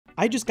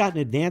I just got an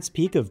advanced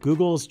peek of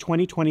Google's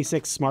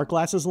 2026 smart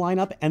glasses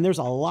lineup, and there's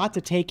a lot to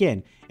take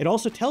in. It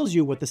also tells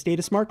you what the state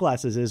of smart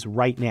glasses is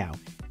right now.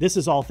 This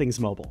is All Things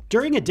Mobile.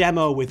 During a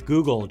demo with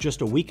Google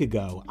just a week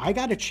ago, I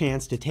got a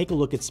chance to take a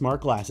look at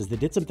smart glasses that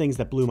did some things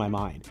that blew my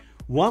mind.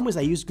 One was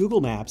I used Google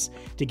Maps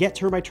to get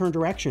turn-by-turn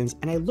directions,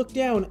 and I looked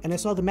down and I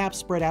saw the map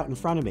spread out in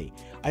front of me.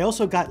 I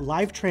also got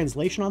live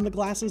translation on the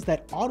glasses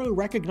that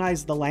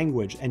auto-recognized the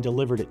language and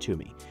delivered it to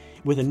me.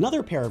 With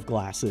another pair of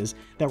glasses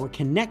that were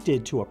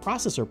connected to a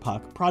processor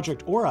puck,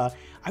 Project Aura,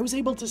 I was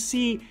able to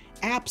see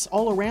apps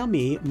all around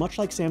me, much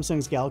like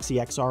Samsung's Galaxy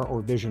XR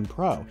or Vision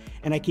Pro.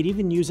 And I could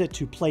even use it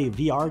to play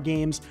VR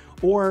games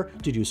or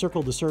to do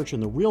circle to search in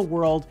the real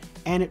world,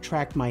 and it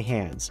tracked my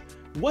hands.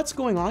 What's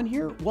going on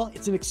here? Well,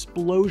 it's an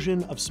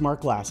explosion of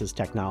smart glasses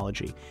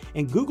technology,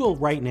 and Google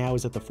right now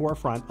is at the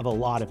forefront of a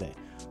lot of it.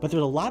 But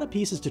there's a lot of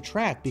pieces to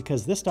track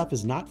because this stuff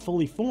is not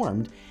fully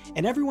formed,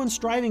 and everyone's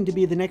striving to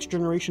be the next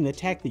generation of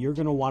tech that you're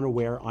going to want to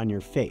wear on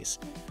your face.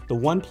 The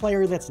one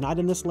player that's not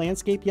in this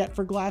landscape yet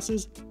for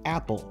glasses,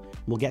 Apple.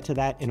 We'll get to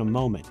that in a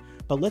moment.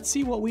 But let's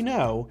see what we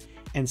know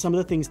and some of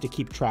the things to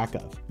keep track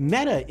of.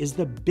 Meta is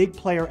the big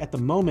player at the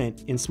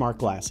moment in smart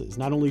glasses.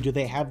 Not only do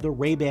they have the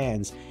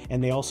Ray-Bans,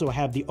 and they also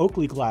have the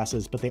Oakley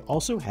glasses, but they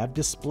also have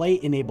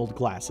display-enabled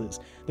glasses.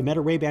 The Meta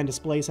Ray-Ban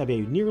displays have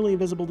a nearly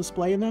invisible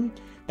display in them.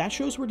 That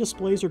shows where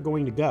displays are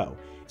going to go.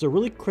 It's a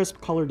really crisp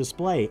color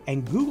display,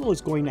 and Google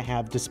is going to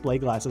have display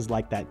glasses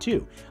like that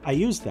too. I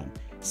use them.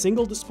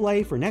 Single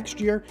display for next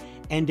year,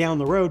 and down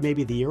the road,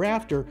 maybe the year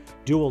after,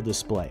 dual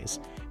displays.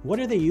 What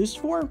are they used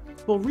for?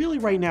 Well, really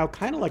right now,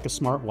 kind of like a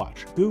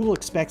smartwatch. Google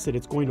expects that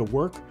it's going to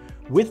work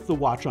with the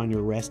watch on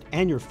your wrist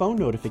and your phone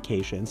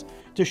notifications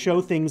to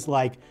show things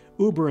like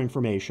Uber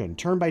information,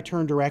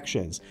 turn-by-turn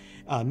directions.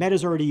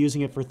 Meta's already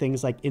using it for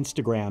things like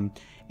Instagram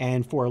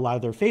and for a lot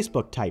of their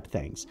Facebook type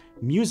things.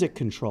 Music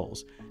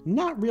controls.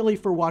 Not really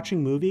for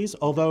watching movies,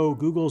 although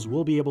Google's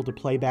will be able to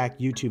play back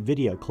YouTube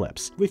video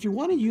clips. If you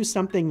want to use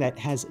something that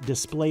has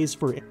displays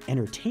for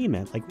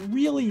entertainment, like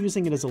really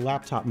using it as a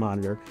laptop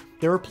monitor,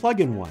 there are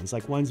plug-in ones,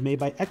 like ones made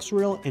by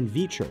Xreal and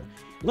Feature.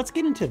 Let's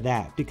get into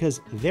that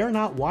because they're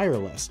not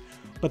wireless,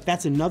 but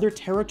that's another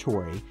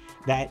territory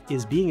that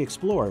is being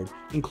explored,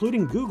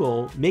 including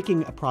Google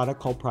making a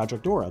product called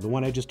Project Aura, the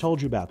one I just told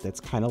you about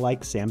that's kind of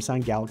like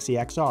Samsung Galaxy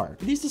XR.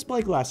 These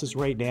display glasses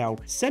right now,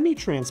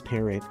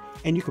 semi-transparent,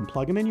 and you can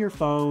plug them in your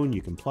phone,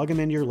 you can plug them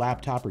into your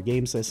laptop or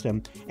game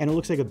system, and it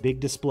looks like a big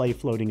display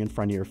floating in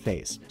front of your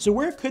face. So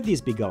where could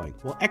these be going?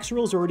 Well,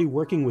 Xreal is already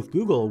working with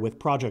Google with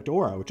Project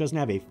Aura, which doesn't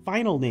have a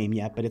final name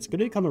yet, but it's going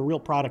to become a real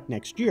product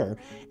next year,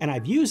 and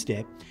I've used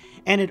it.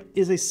 And it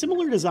is a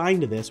similar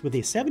design to this with a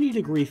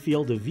 70-degree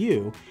field of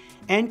view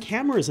and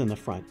cameras in the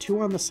front,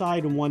 2 on the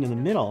side and 1 in the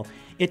middle.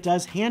 It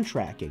does hand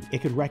tracking. It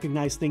can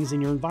recognize things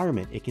in your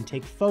environment. It can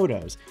take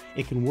photos.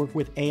 It can work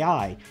with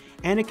AI,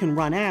 and it can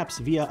run apps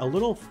via a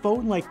little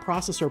phone-like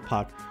processor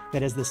puck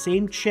that has the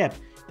same chip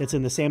that's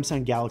in the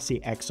Samsung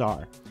Galaxy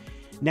XR.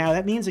 Now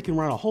that means it can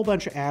run a whole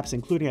bunch of apps,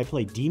 including I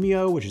play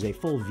Demio, which is a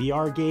full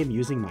VR game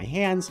using my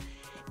hands,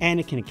 and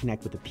it can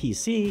connect with a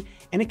PC,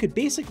 and it could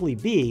basically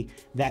be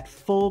that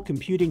full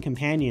computing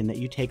companion that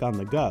you take on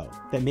the go,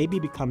 that maybe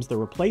becomes the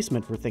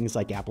replacement for things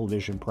like Apple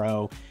Vision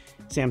Pro,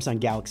 Samsung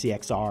Galaxy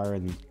XR,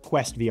 and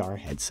Quest VR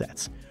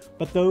headsets.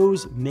 But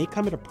those may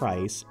come at a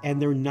price,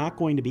 and they're not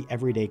going to be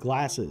everyday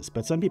glasses,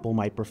 but some people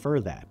might prefer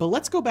that. But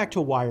let's go back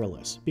to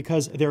wireless,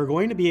 because there are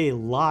going to be a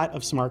lot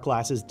of smart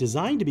glasses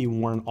designed to be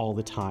worn all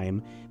the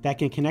time that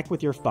can connect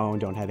with your phone,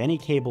 don't have any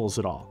cables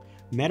at all.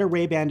 Meta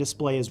Ray-Ban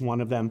display is one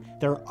of them.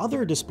 There are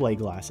other display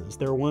glasses.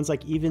 There are ones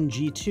like even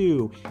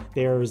G2.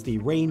 There's the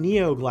Ray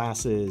Neo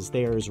glasses.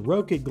 There's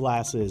Roku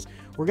glasses.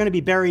 We're going to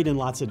be buried in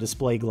lots of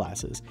display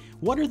glasses.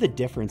 What are the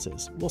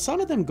differences? Well, some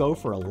of them go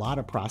for a lot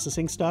of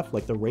processing stuff,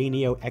 like the Ray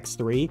Neo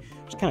X3,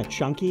 which is kind of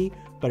chunky,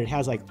 but it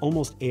has like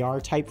almost AR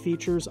type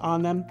features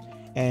on them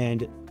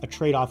and a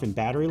trade-off in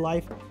battery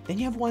life. Then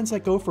you have ones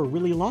that go for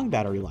really long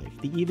battery life.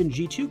 The even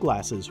G2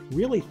 glasses,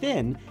 really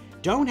thin,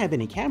 don't have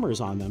any cameras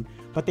on them,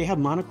 but they have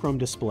monochrome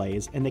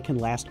displays and they can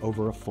last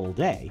over a full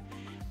day.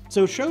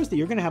 So it shows that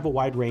you're going to have a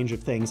wide range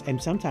of things,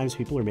 and sometimes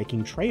people are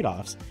making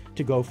trade-offs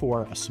to go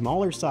for a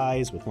smaller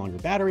size with longer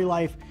battery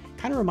life.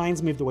 Kind of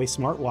reminds me of the way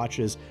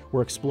smartwatches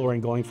were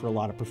exploring going for a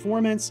lot of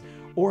performance,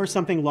 or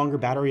something longer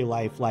battery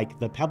life like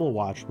the Pebble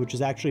Watch, which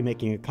is actually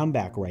making a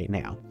comeback right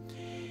now.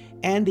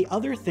 And the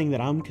other thing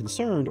that I'm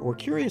concerned or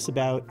curious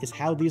about is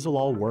how these will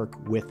all work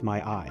with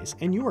my eyes,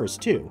 and yours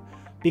too.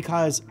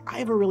 Because I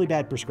have a really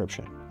bad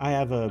prescription. I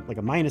have a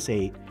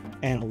 -8,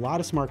 and a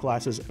lot of smart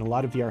glasses and a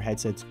lot of VR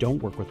headsets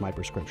don't work with my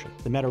prescription.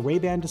 The Meta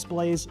Ray-Ban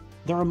displays,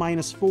 they're a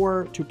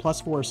 -4 to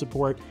 +4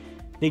 support.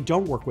 They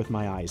don't work with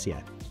my eyes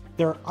yet.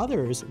 There are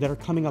others that are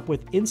coming up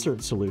with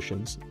insert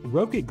solutions.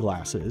 Roku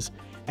glasses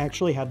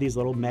actually have these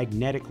little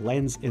magnetic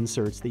lens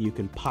inserts that you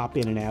can pop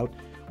in and out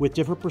with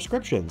different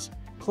prescriptions.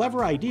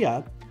 Clever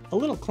idea, a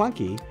little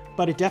clunky,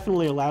 but it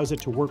definitely allows it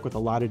to work with a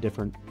lot of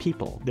different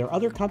people. There are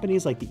other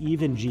companies like the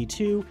even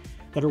G2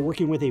 that are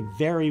working with a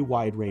very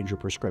wide range of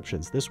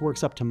prescriptions. This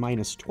works up to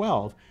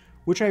 -12,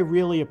 which I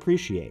really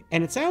appreciate.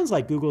 And it sounds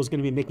like Google is going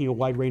to be making a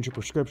wide range of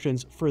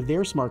prescriptions for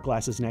their smart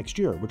glasses next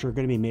year, which are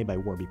going to be made by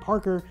Warby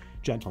Parker,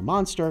 Gentle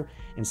Monster,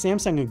 and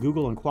Samsung and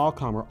Google and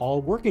Qualcomm are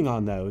all working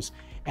on those,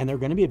 and they're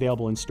going to be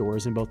available in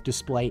stores in both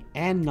display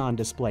and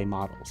non-display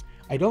models.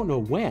 I don't know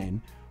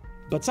when,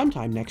 but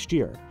sometime next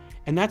year.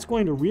 And that's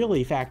going to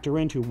really factor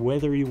into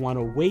whether you want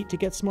to wait to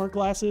get smart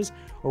glasses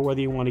or whether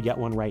you want to get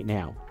one right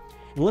now.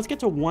 And let's get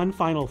to one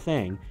final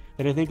thing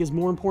that I think is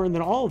more important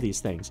than all of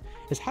these things,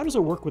 is how does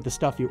it work with the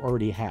stuff you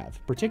already have,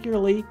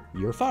 particularly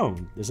your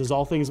phone. This is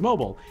all things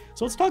mobile.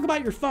 So let's talk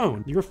about your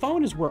phone. Your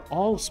phone is where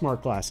all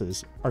smart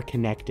glasses are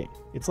connecting.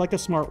 It's like a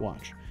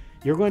smartwatch.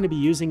 You're going to be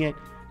using it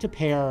to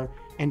pair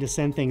and to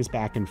send things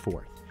back and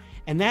forth.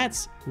 And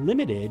that's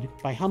limited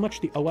by how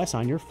much the OS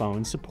on your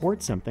phone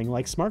supports something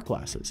like smart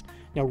glasses.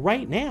 Now,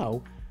 right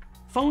now,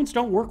 phones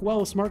don't work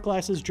well with smart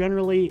glasses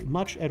generally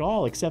much at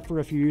all, except for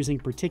if you're using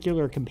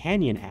particular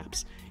companion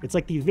apps. It's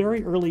like the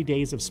very early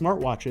days of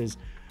smartwatches,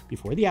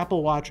 before the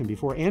Apple Watch and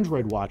before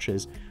Android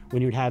watches,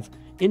 when you'd have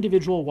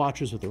individual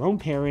watches with their own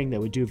pairing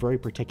that would do very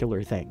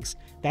particular things.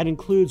 That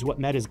includes what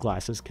Meta's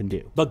glasses can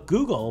do. But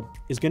Google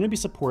is going to be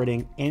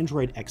supporting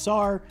Android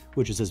XR,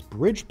 which is this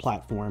bridge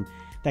platform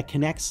that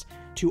connects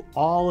to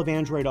all of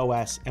Android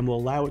OS and will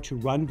allow it to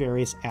run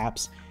various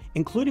apps,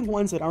 including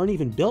ones that aren't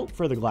even built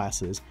for the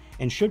glasses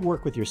and should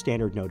work with your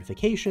standard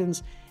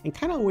notifications in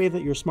kind of the way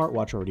that your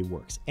smartwatch already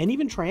works, and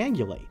even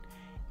triangulate.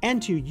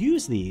 And to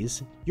use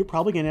these, you're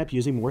probably going to end up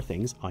using more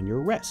things on your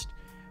wrist.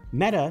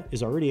 Meta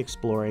is already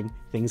exploring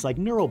things like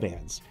neural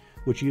bands,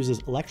 which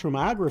uses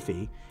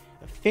electromyography,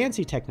 a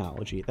fancy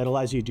technology that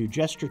allows you to do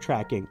gesture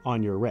tracking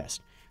on your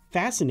wrist.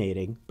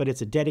 Fascinating, but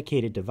it's a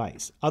dedicated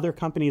device. Other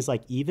companies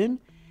like Even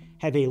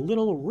have a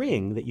little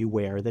ring that you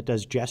wear that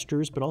does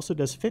gestures but also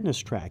does fitness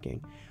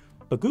tracking.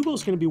 But Google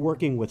is going to be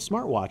working with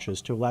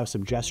smartwatches to allow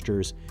some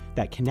gestures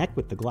that connect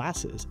with the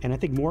glasses, and I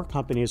think more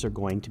companies are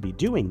going to be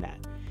doing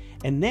that.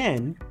 And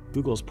then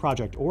Google's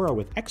Project Aura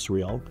with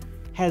XReal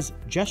has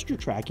gesture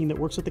tracking that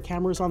works with the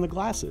cameras on the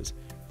glasses.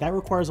 That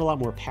requires a lot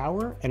more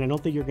power, and I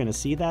don't think you're going to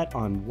see that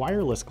on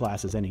wireless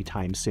glasses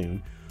anytime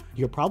soon.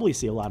 You'll probably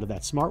see a lot of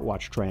that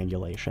smartwatch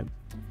triangulation.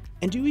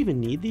 And do you even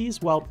need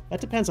these? Well,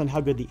 that depends on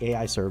how good the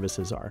AI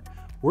services are.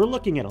 We're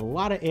looking at a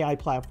lot of AI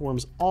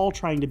platforms all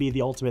trying to be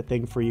the ultimate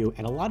thing for you,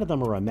 and a lot of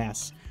them are a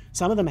mess.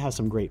 Some of them have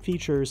some great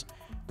features.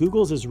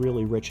 Google's is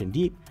really rich and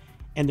deep,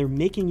 and they're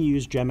making you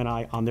use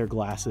Gemini on their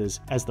glasses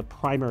as the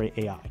primary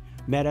AI.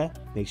 Meta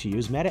makes you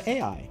use Meta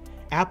AI.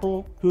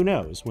 Apple, who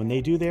knows? When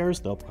they do theirs,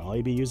 they'll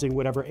probably be using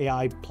whatever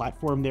AI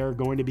platform they're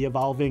going to be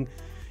evolving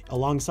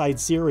alongside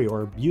Siri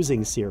or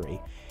using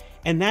Siri.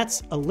 And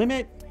that's a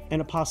limit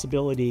and a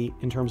possibility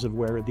in terms of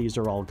where these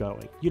are all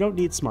going. You don't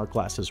need smart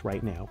glasses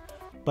right now.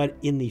 But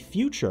in the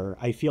future,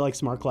 I feel like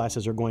smart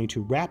glasses are going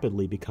to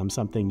rapidly become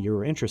something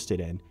you're interested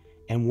in.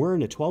 And we're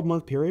in a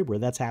 12-month period where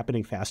that's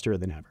happening faster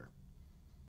than ever.